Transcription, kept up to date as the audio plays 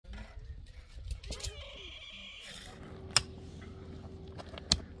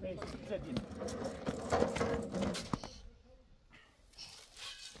زدیم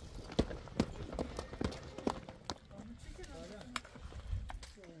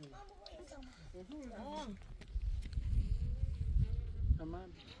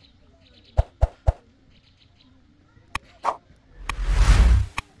تمام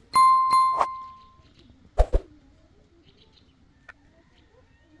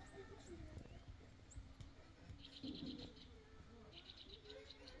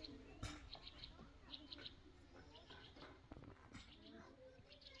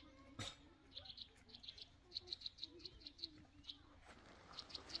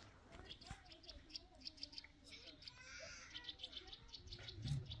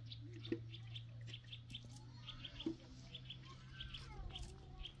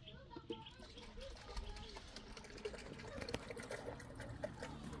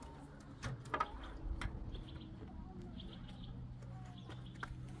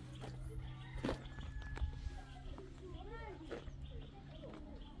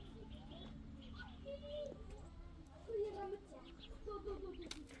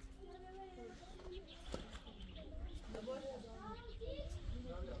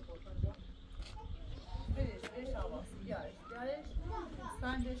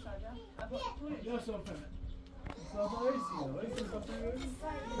Ya sohbet. Sabah ayısı sohbet.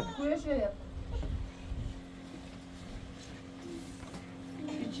 Koya şöyle yap.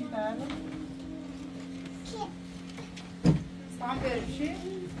 Küçük abi. Sen böyle bir şey.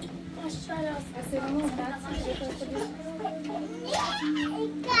 Aşağıya Senin o ben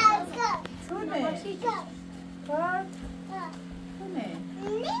Bu ne? Kart. Bu ne?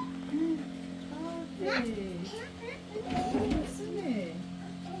 Bu ne?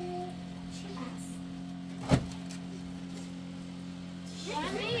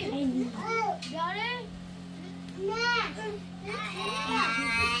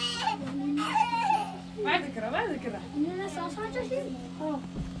 Vai ذكرى إننا سأصعد شيء.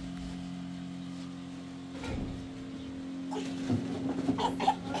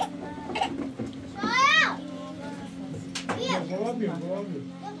 Boğamıyor.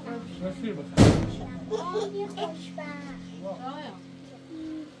 Nasıl bir bakar? Bir hoşba.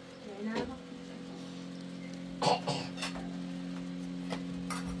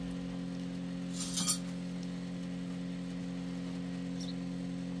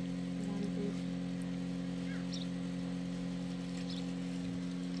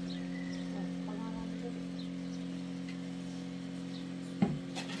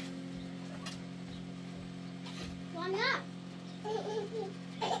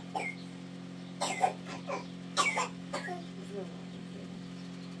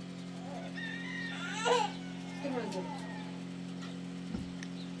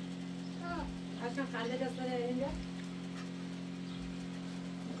 عشان خليك أصلا هنا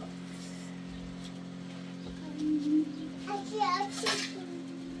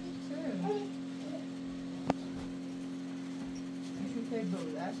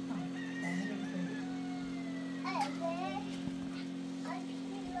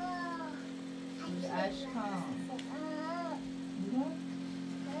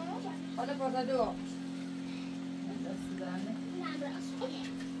حالا پرتادو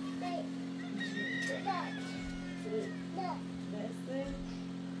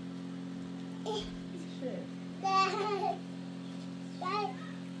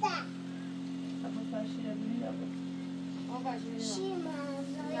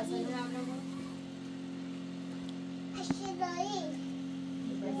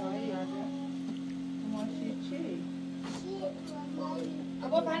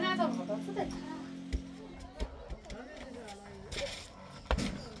ابا بنا دام خدا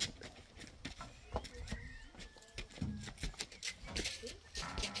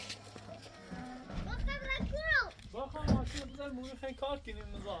موی خیلی کار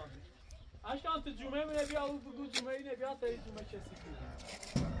کنیم نظام اشکان تو جمعه منه بیا او بگو جمعه اینه بیا تا این جمعه کسی کنیم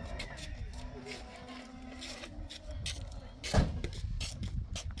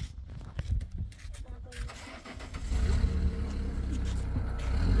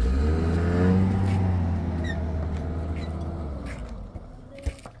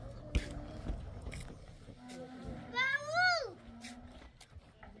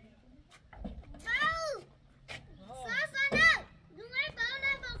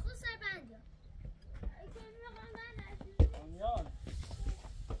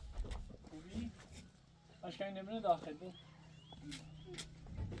اشکان نمونه داخل بود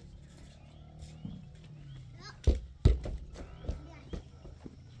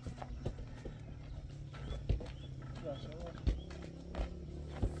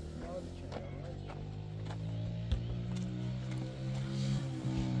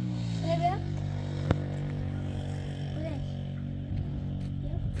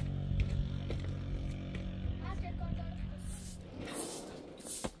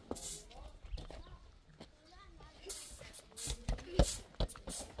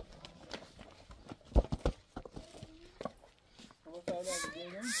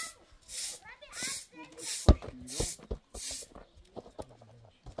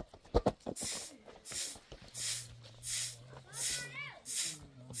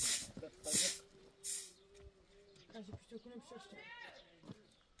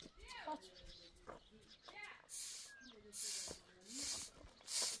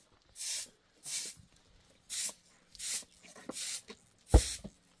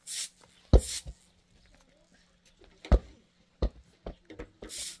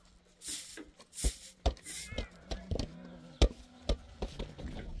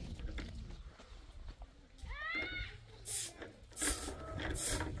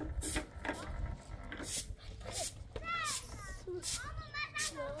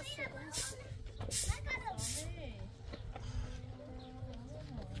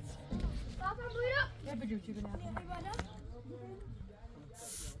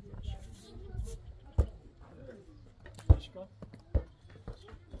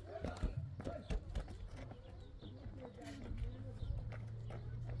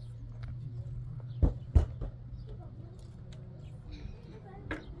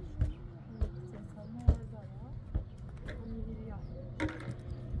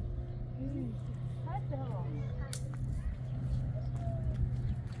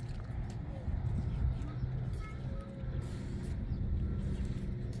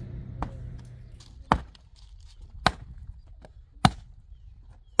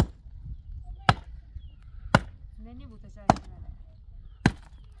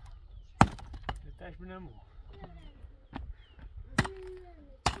تاش بنمو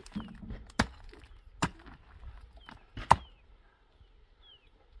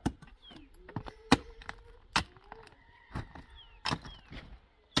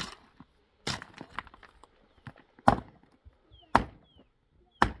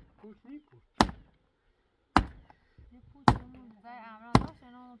کوچ نیکو یه پوچمون زای امران داشت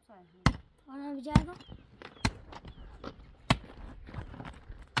اینا مصاحبه انا بجايبه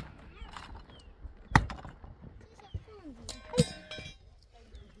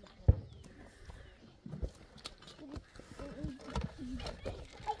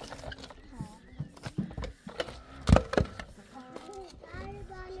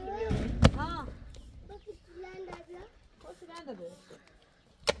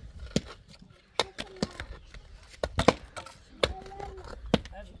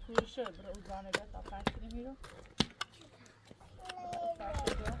Kuşu bura uzanıyor da taştırmıyor.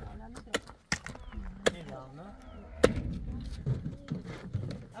 Taştırıyor, anladın mı? نه نه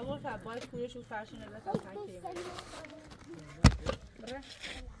اول فبای کویش و فرشونه به تا تکیم. بره.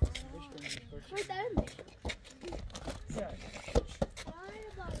 Koy derim mi? Gel.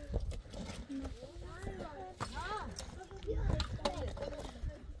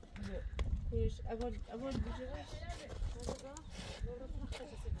 کویش اول بیچاره.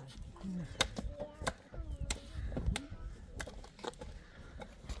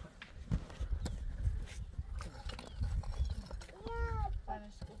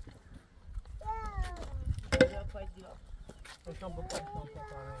 Başkan bu kadar parayı.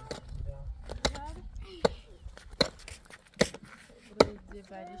 Burayı diye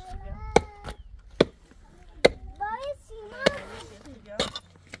paylaştırıyor. Paylaştırıyor.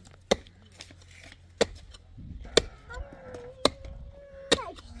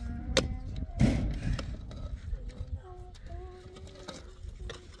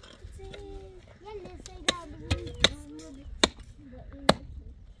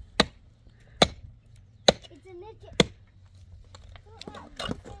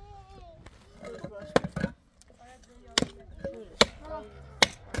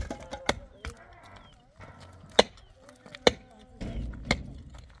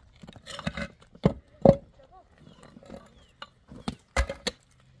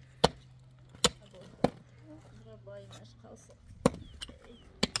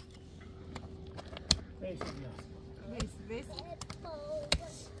 Ves.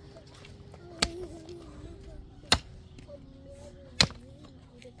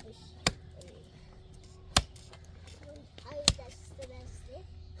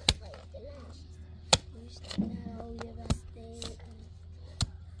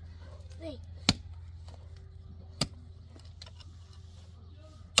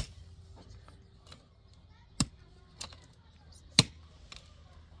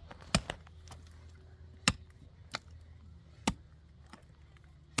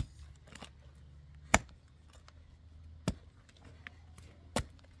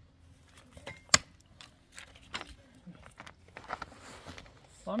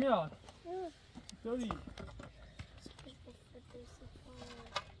 سامیار چطوری؟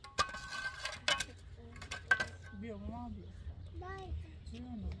 بیا ماما بیا.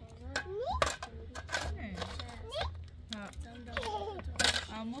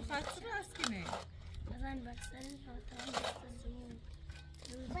 اما خسته راست که نه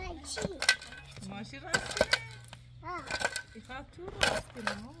ماشی راست که نه İfat tur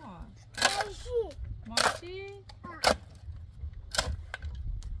aslında ama. ماشي Maşi.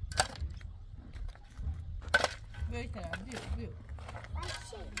 Böyle taraf, büyük. ماشي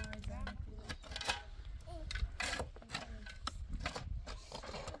سوري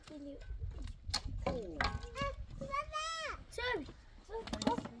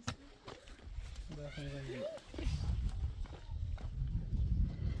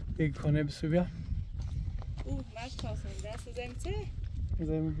یک کنه بسو بیا Maş kalsın, ders zemti.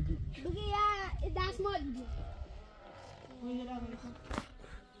 زمین بودی بگی یا دستمال بگی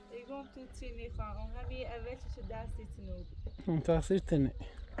ایگم تو تینی خواهم همی اول چه دستی تنو تقصیر تنه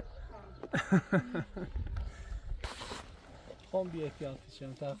خون بی احتیاطی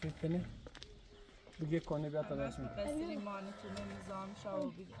شم تقصیر تنه بگی کنه بیا تا دست میده بس ریمانی تو نظام شاو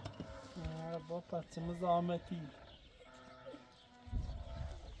بیده با پچه مزامتی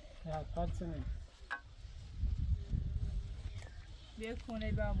یا پچه نمی بیا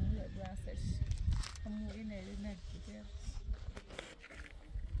کنه با موله برسش مولی نگیده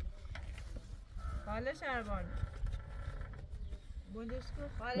حالا شهربانو بولش کن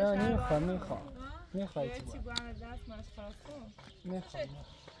حالا نه شهربانو نمیخوای بیا چی چی باید گوانه دست ماش خواستم نمیخوای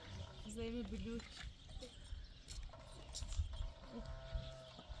زیمی بلوک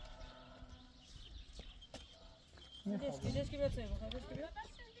دیدش که بتونی بخواه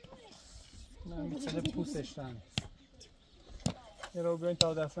نه میچله پوستش تن یه رو بیاین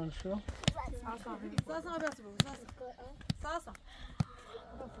تا دستم شو ساسا بیاسی بگو ساسا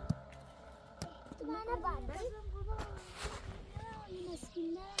من بعد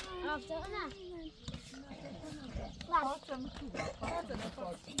مسكين افتقنا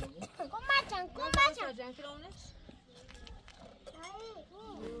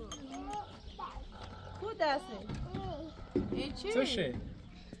کو دسته این چی؟ چشه؟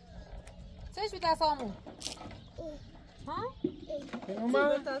 چش بیده سامو ها؟ این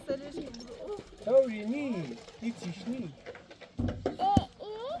اومد؟ تصلیش که برو اوری نی ایتیش نی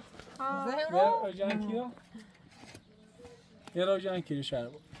یه جان کیا؟ یه رو جان کیلو شهر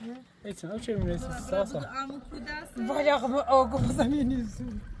بود ایتین او چه میرسی ساسا؟ امو کو دسته؟ Vaya como algo zamenizo.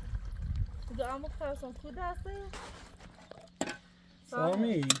 بگو امو خرسان کو دسته؟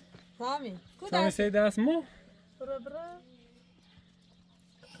 سامی سامی کو سامی دسته؟ سی دست مو؟ برا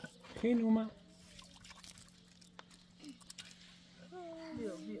خیلی اومد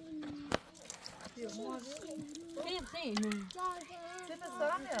بیا خیلی چه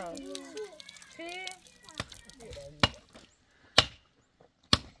پسرم یا؟ چی؟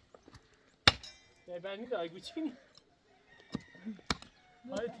 بنی دای گوچینی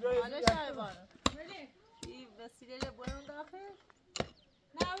حالا شهربانو این وسیله لبویمون داخل؟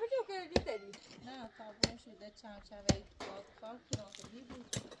 نه بجو که دیدی نه تابون شده چند شبه خواب کنم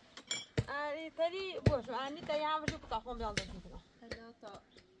بود اری تری باشو انی تایی هم بشو کتاخون بیانداز میکنم حالا تا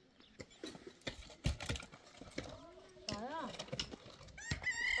شایا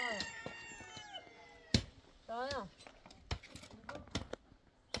شایا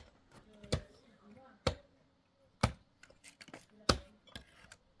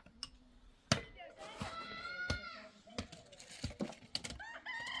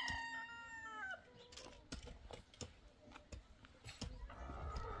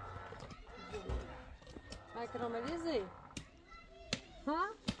Micromelise?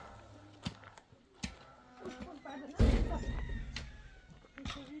 Huh?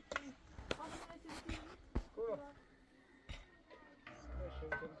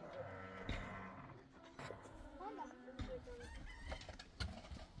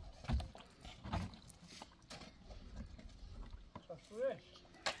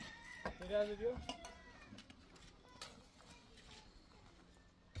 Biraz ediyor.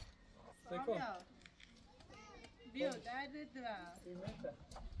 Seko. بیا درد دو Pimenta.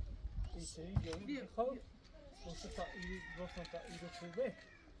 Isso aí, eu vi que você tá aí, você tá aí do clube.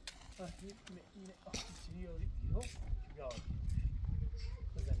 Aqui, isso aí, eu já.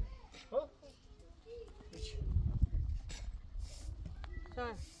 Güzel. Ho? Hiç.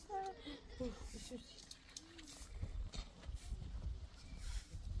 Tamam.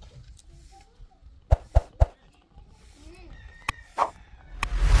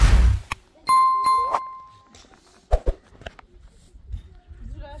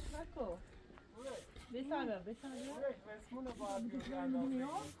 زورش نکو بسنه Resmunu bağlı gösterdim.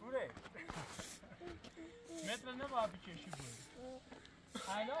 Buraya. Metre ne bağlı bir çeşit bu?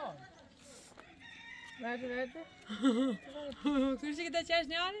 Alo. verdi Kursi که چش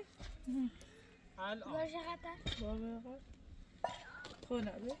نیاری؟ Alo. بابا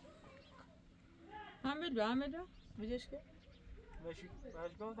خونه بی هم بدو هم بدو بجش که باش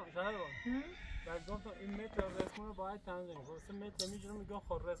گفتم شهربان باش گفتم این متر رسمون رو باید تنظیم کنم واسه متر میجرم میگم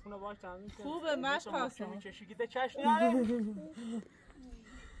خود رسمون رو باید تنظیم کنم خوبه مش خواستم میکشی گیده چش نیاره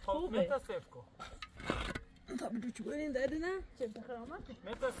خوبه متر صفر کن تا بدو چی برین داده نه چه بخرامت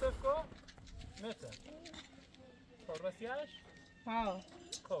متر صفر کن متر خود رسیش ها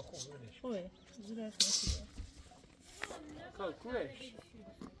خوبه خوبه زیرش نشیده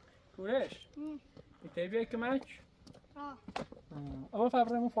کورش میتونی کمک اول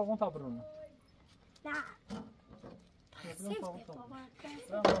فبرمون فوقون تابرونه نه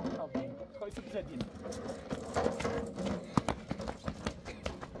خواهی تو بزدیم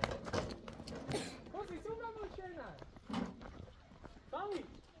خوزی تو من میشه نه سامی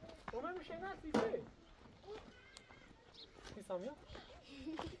تو من میشه نه سیزه سی سامیا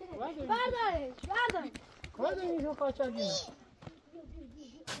بردارش اینجا قاچه دینه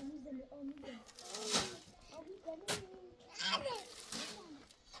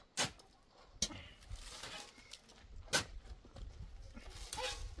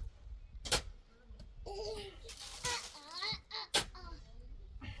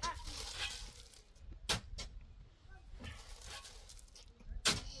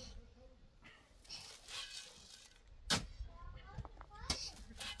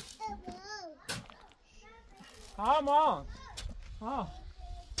مان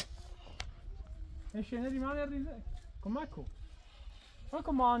نشینه دیمان ریزه کمک کن کمک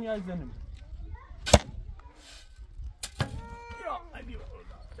مان یا زنم یا ایدی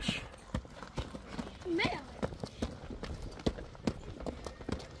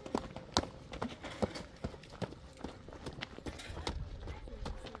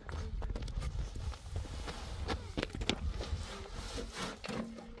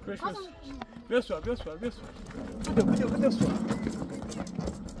بیاسوار بده سوار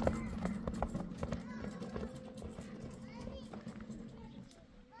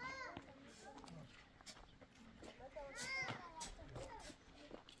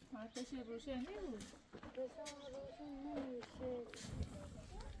مرکش روشن نمود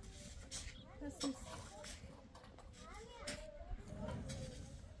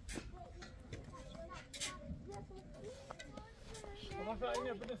مثلا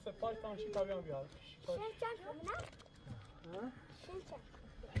اینه بده سپاش تان شکاوی هم بیاد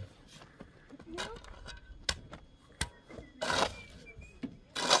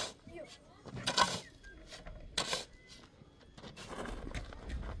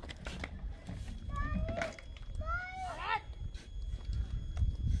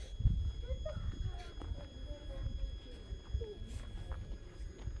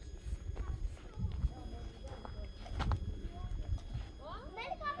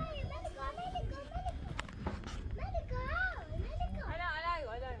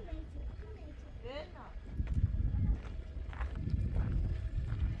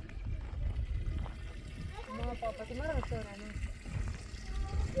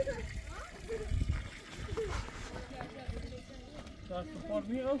Daar support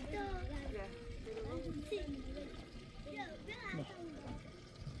nu ook? Ja.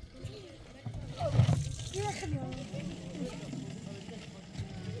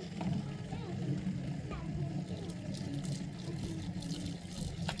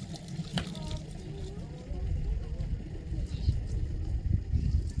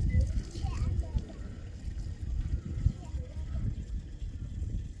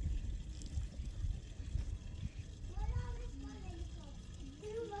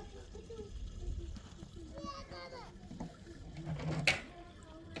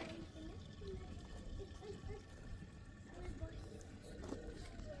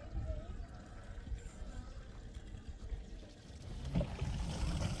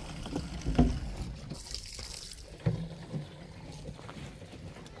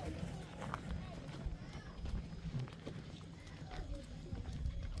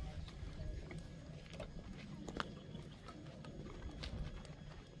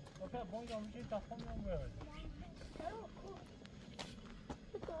 Bom dia, onde está fome não meu.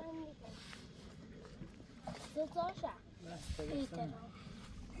 Eu tô já. Eita.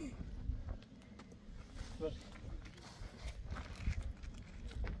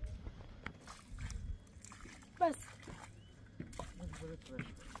 Bas.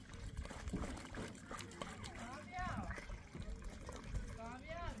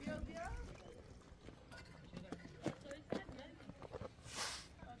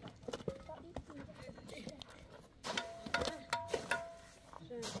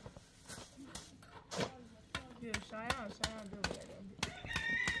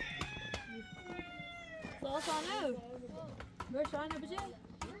 Sana. Ver sana bir şey.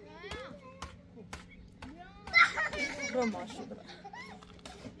 برو ماشی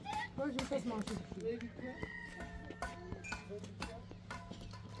برو باشه پس ماشی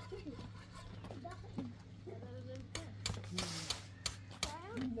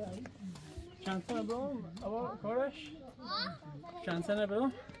چند سنه برام؟ اما کارش؟ چند سنه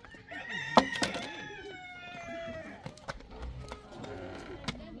برام؟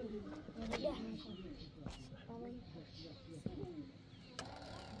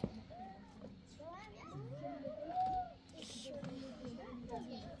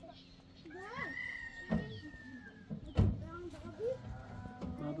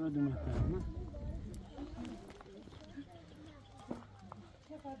 نبرا دو مهتر نه؟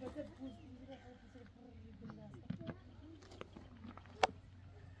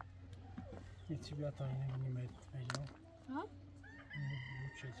 یه چی بیا تا اینه بینیم بگیرم ها؟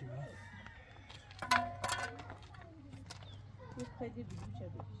 چه چی بیا؟ یه خیلی بیشتر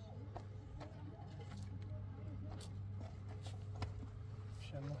بکش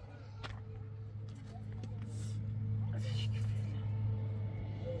شما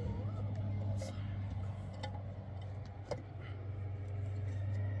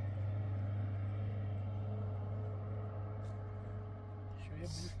شویه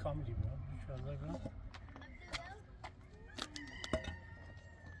بلیک کاملی بیا شویه بیا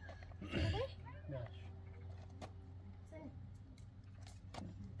باش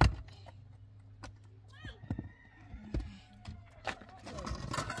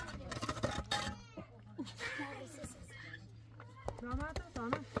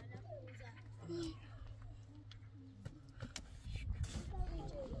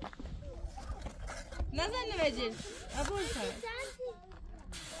نزن وجل ابوی کرد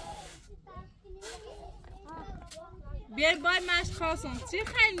بیای بای مشت خواستم چی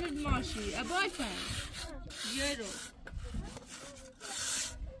خیلی مید ماشی ابوی کرد بیای رو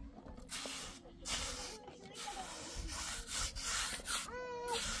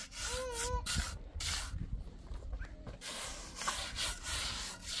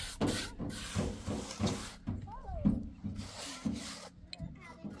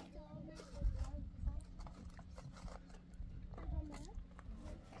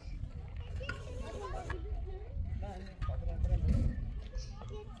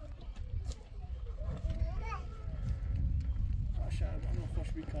شهربانو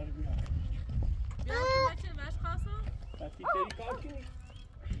خوش بیکار بیا بیا تو بچه مشت خواستم بطی تری کار کنی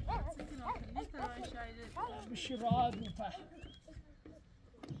نیست برای شایده بشی راحت میپه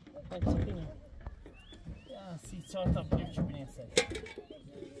بچه کنی 34 تا بلیک چی بینید سری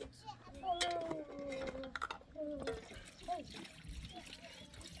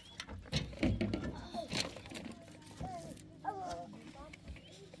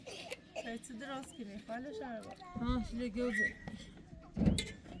چه درست کنی خاله شهربان ها شده گوزه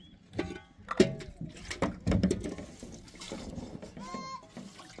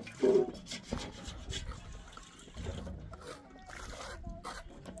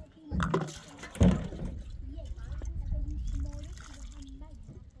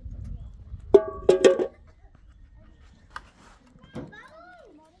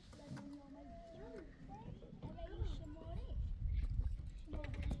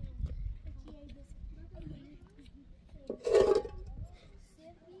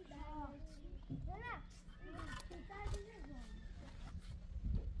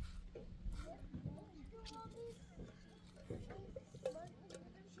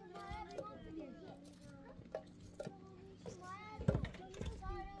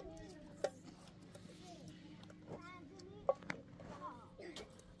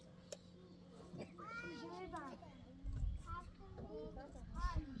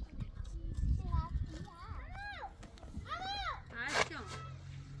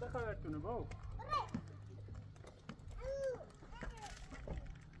خبرتونه باو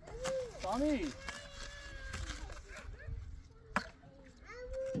سامی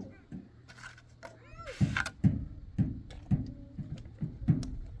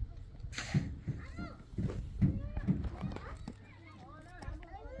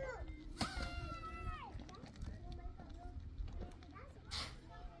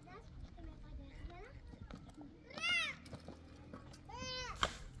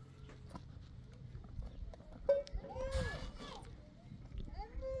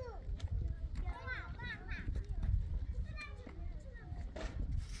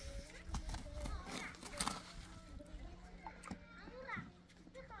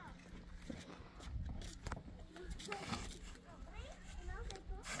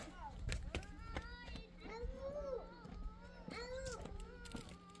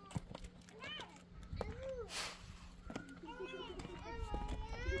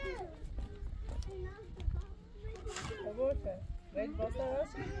boyfriend. Red boss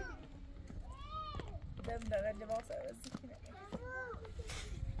arası. Dem de red boss arası kine.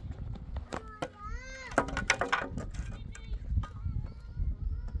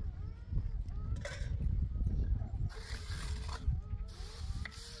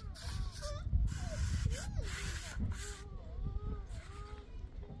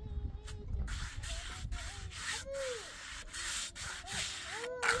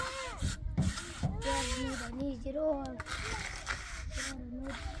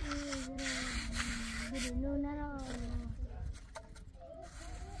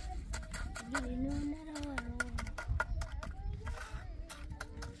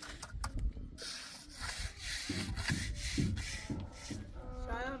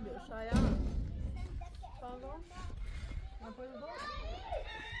 Shayan bir Shayan. Pardon. Yapalım mı?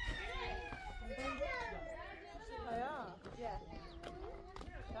 Shayan. Yeah.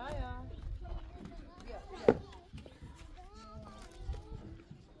 Shayan. Yeah.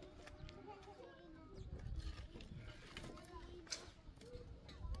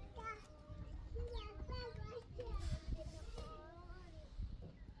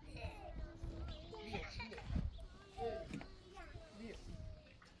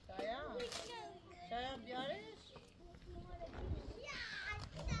 Shayan بیارش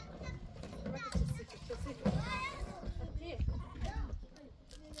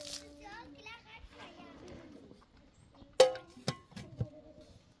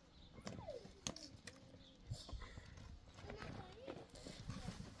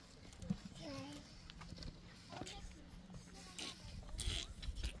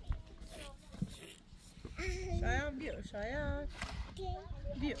Shayan بیار Shayan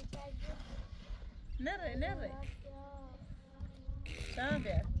بیار نره Shayan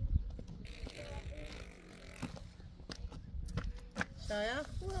بیار Shayan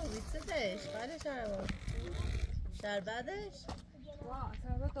خوبه بیستش خاله Shayan شربتش واه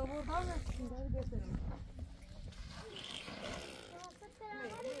شربت آوردم اینجوری بهتره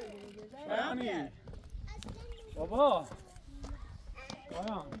Shayan بیار بابا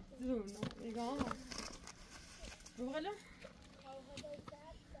آیا نگاه رو حالا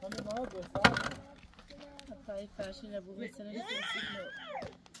همه ما بسار پای فرشین ابو بسنش تنسیق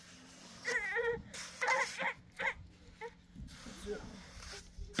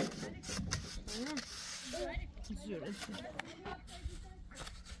جوره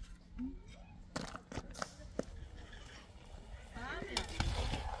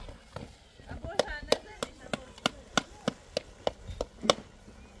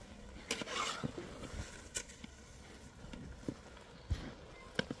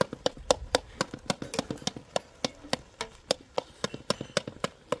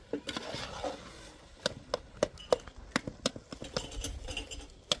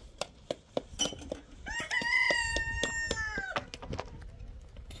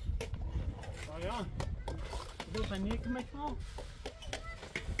آیا دو پنیه کمک ما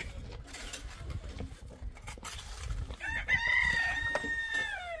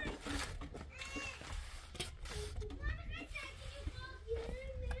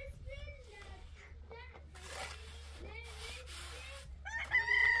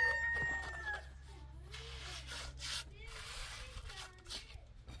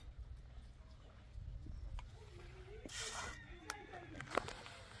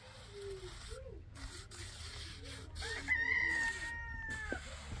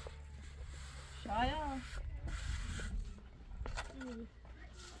Shayan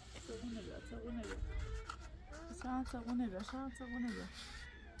صابونه بیار صابونه بیار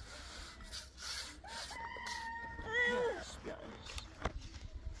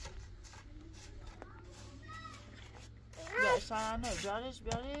Shayan صابونه بیار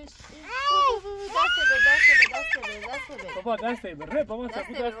بیارش دسته بده بابا دسته بره بابا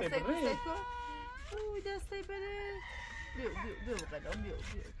سکو دسته بره دسته بره بیو بقدم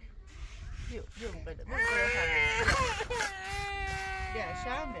بیو بقدم بیا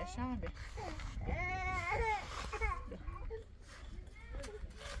شام بیا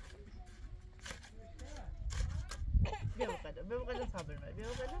بیا بقدم صبر می بیا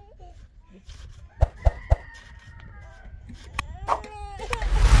بقدم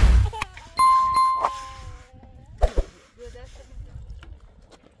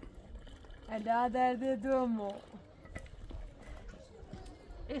الا درد دومو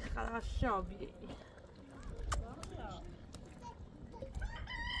ای خلاص شابی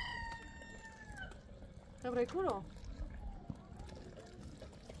خبره کنو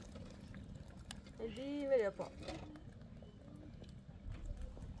ادی بری پا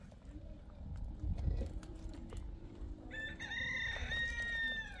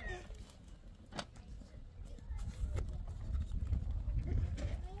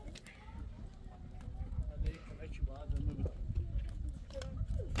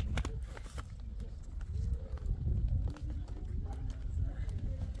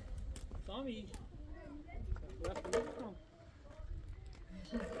سامی رفتم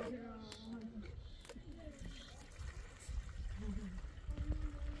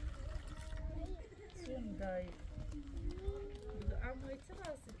Sundai. Amma içi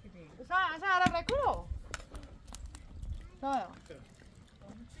nasıl kiri? Sen ara bırakıyor. Tamam.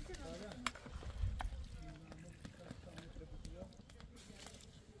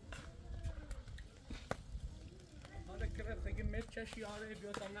 حالا که رفتگی مت کشی آره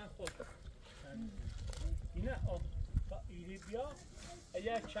بیا دامن خود اینه تا ایری بیا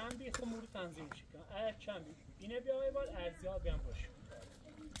اگر چند بی خمور تنظیم شکن اگر چند بی اینه بیا ایوال ارزی ها بیان باشه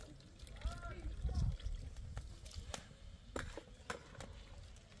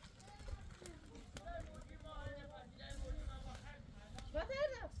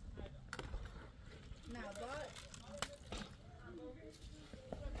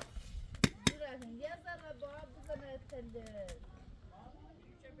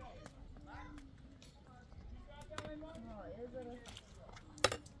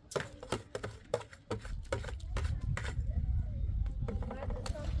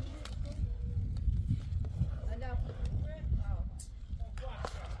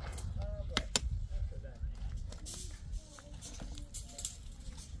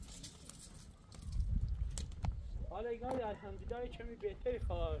حالا ایگاه الحمدلله کمی بهتری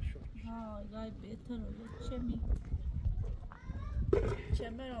خواهد شد ها گای بهتر بود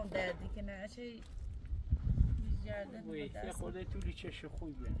چمی رو دردی که نه چه بیجردن وی بود یه دست خورده تولی چش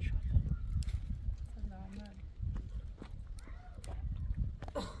خوی بیان شد سلامت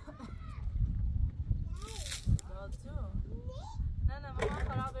بازو نه ماما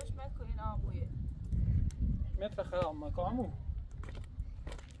خرابش مکو این آمویه متر خراب مکامو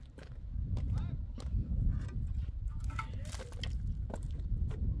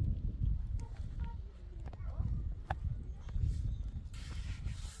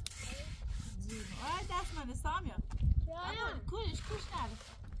دست من سامیا کلش کش نره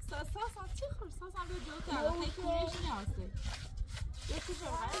ساسان چی خور ساسان به جو کرده خیلی کلش نیاسته یکی شو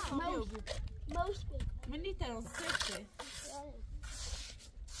غیر سامیا بود من نیترون سفته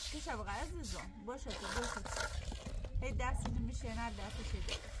کشم غیر عزیزم باشه هی دستی نمیشه نه دستشه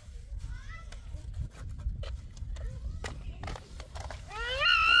دیگه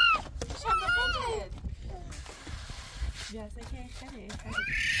کشم بکنید بیاسته که خیلی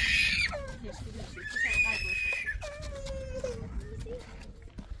کشتی بشه کشم غیر باشه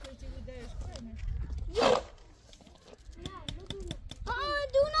کشتی بود درش کنه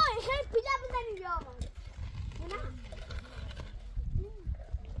دونای خیلی پیدا بزنی بیامون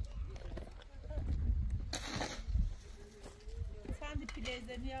سندی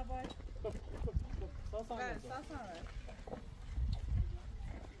پیلیزنی یا باش ساسان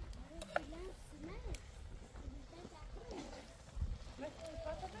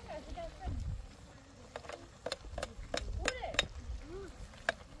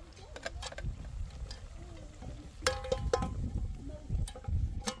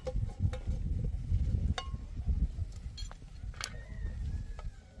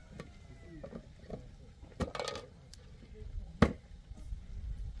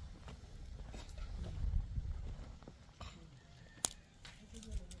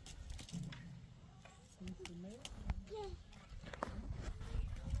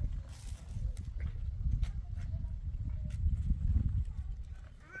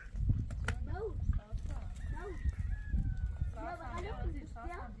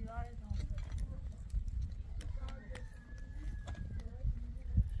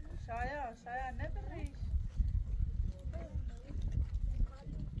شاید نبریش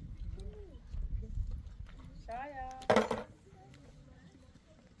شاید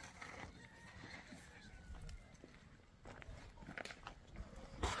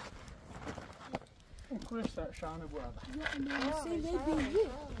کلش شانه بود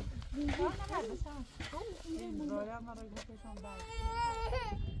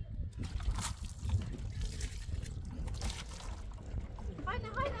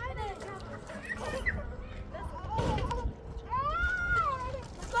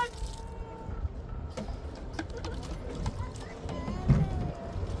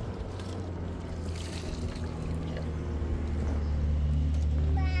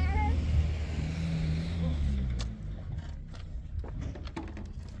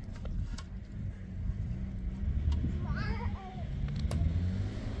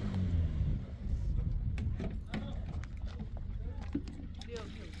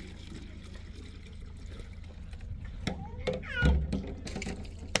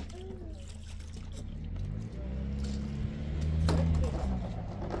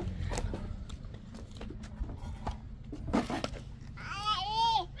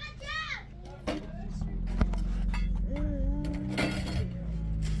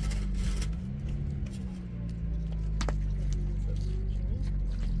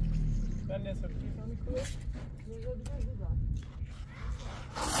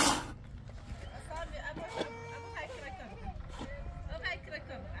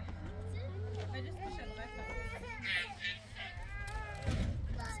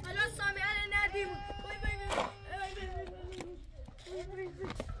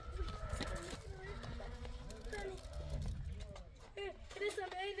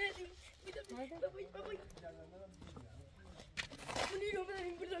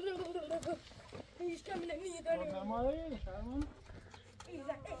He's coming at me.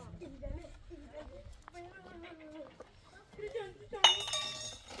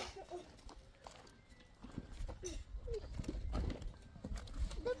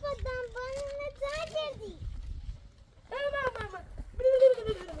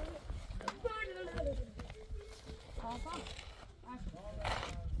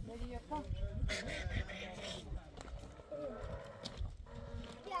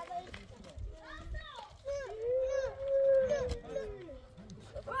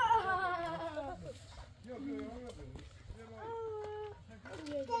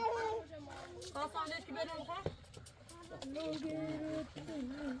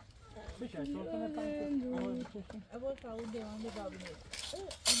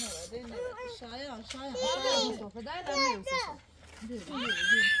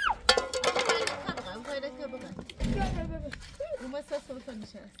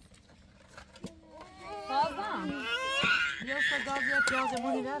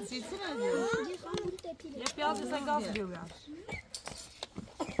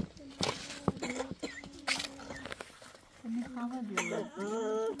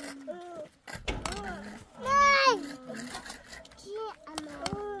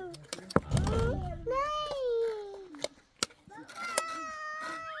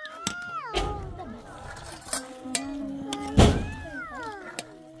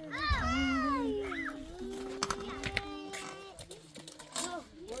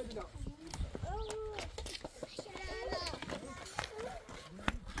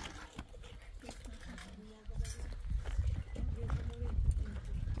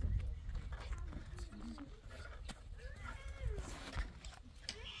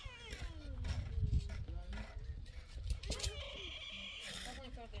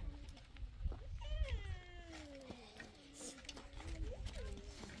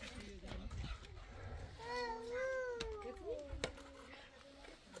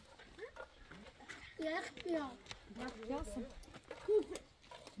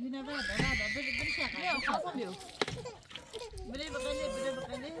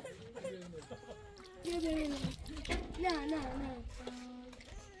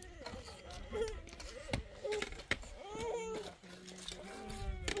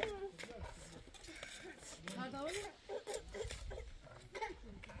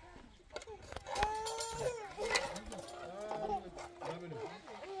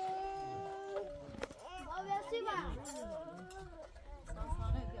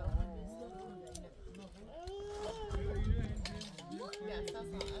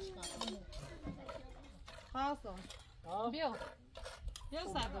 بیا بیا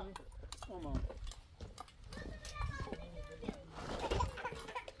سرداری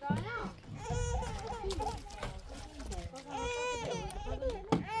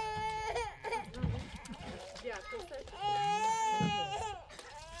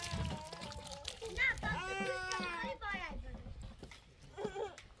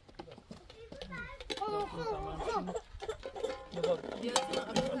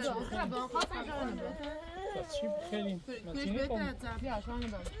بس چی بخیریم؟ متینه کن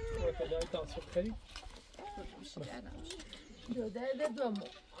تانسیب بخیریم؟ ده دومو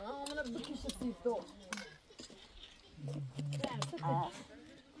انا بكيش سيتو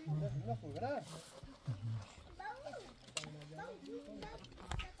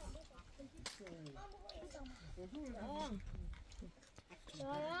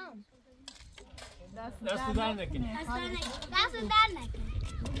دست در نکنی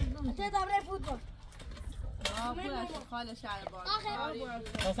چه دوره فوتبال خاله شهربان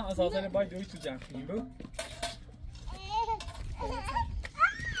اصلا اساسا باید دوی تو جمع کنیم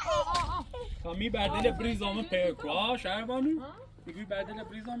بو می بردل بریزامه پیکوا شهربانو میگوی بردل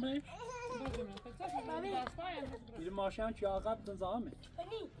بریزامه این ماشین چی عقب تنظامه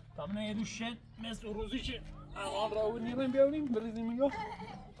تامنه یه دوشه مثل روزی چه اقام راو نیرم بیاریم بریزیم میگو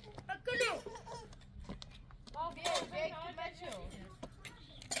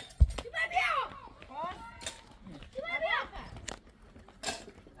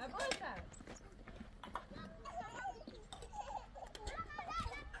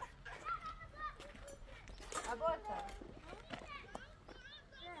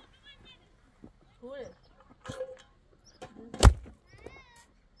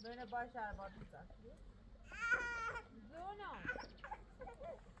ببینه با شهربانو میزن زونا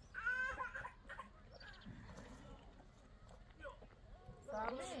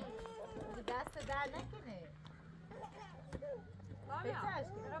سامی دست در نکنه بچهش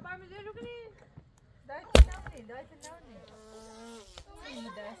که را برمیده رو کنی دایت نمونی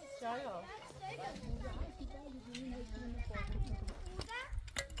این دست شایا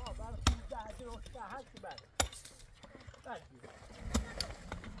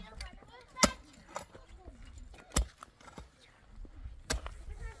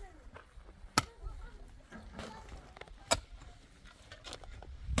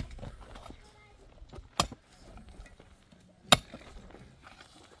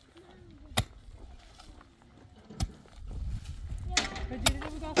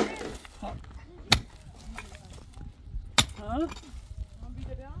ها؟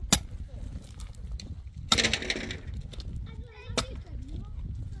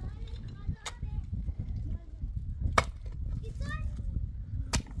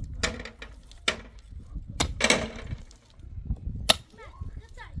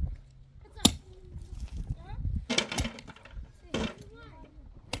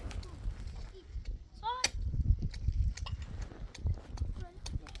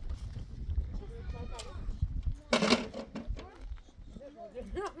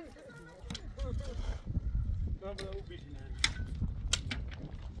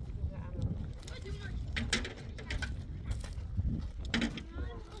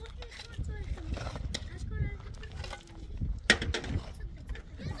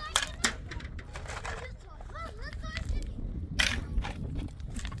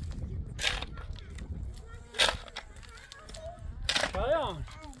 شایان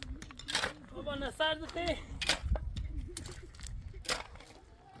بابا نسردته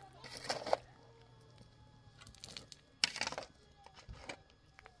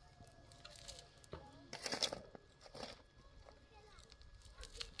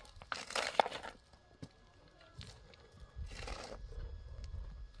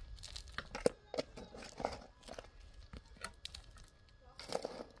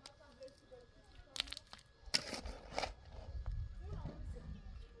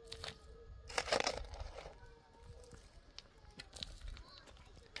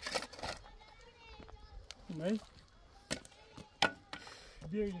Nej.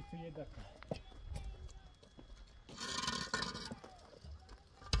 Björ lite i detta.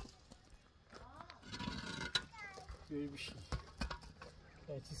 Böyle bir şey.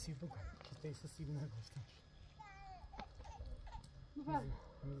 Ertesi bu. Kitaysa sibine başlar.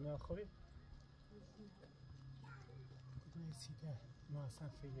 Ne خوبی؟ کدوم سیده؟ ما اصلا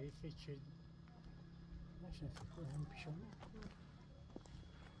فکر کردیم نشن فکر کنم پیشم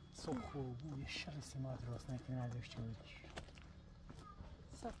صبح و یه شخصی ما درست نکنه نداشته بودیش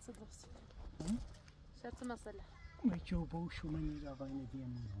شرط درست شرط مسئله ما جو باوشو من روایه دیم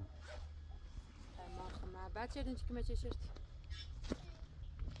میمون ما خمه بعد چردین چی که ما چه شرطی؟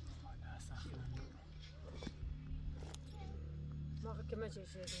 والا اصلا خیلی ما که ما چه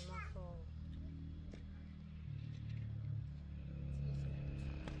شردیم ما خب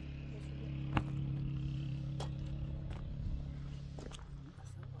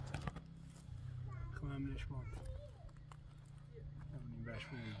خماملش ماند نمونیم بهش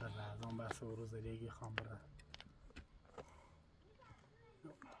بودیم بره از آن بحث و روزلیگی خواهم بره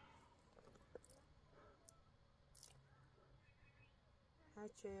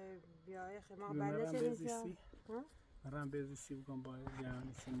هرچه بیایه خیلی ما بعد چه مرم بزیستی بگم باید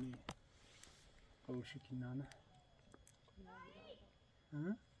جهانی سنی باوشی که نانه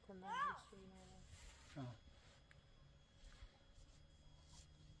ها؟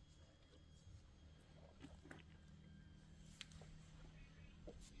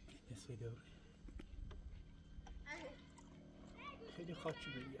 نسوی دوری خیلی خاچی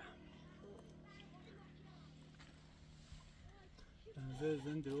بگیم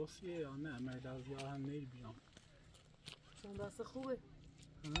زن درستیه یا نه مردازی ها هم نیل بیام چون دست خوبه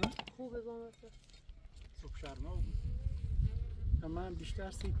خوبه بامسته صبح شرما بود من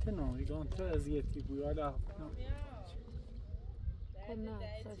بیشتر سیته ایگان تو ازیتی بود حالا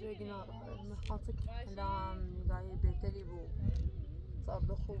نه سجای گناه مخاطک الان نگاهی بهتری بود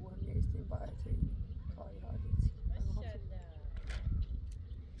صبح خوب هم نیستیم باید کاری حالیتی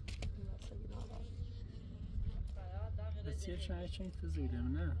بس یه چند چند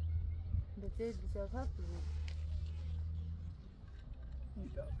فضولم نه بسیار بسیار هست بود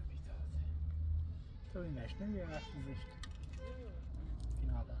میداده بیتازه تو اینش نمیه وقتی زشت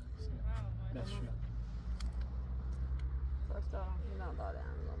این آقا بسیار باش دارم اینا داره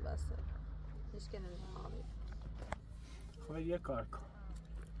همون بسته هیچ که نمیده حالی خب یه کار کن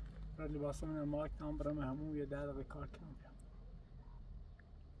لباسم من ماک تام برام همون یه دقیقه کار کنم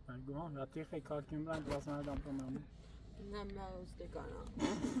من گفتم وقتی خیلی کار کنم برام لباسم دام برام همون نه استکانا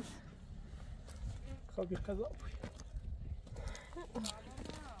خب قضا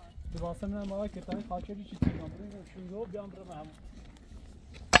لباسم من ماک تام خاطری چی کنم برام شو بیام برام همون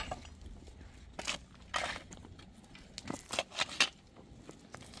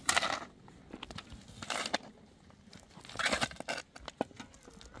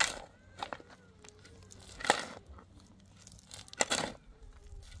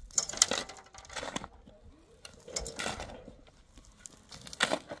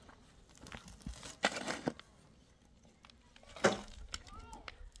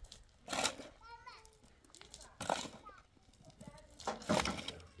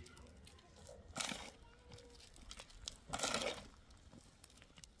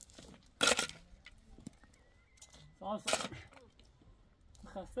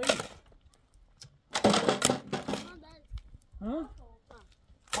خسته ها؟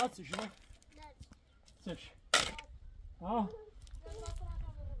 هاتش شو؟ سش ها؟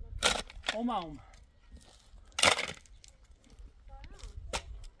 اوم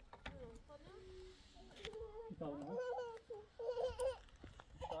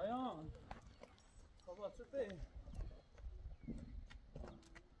شایان خب واسه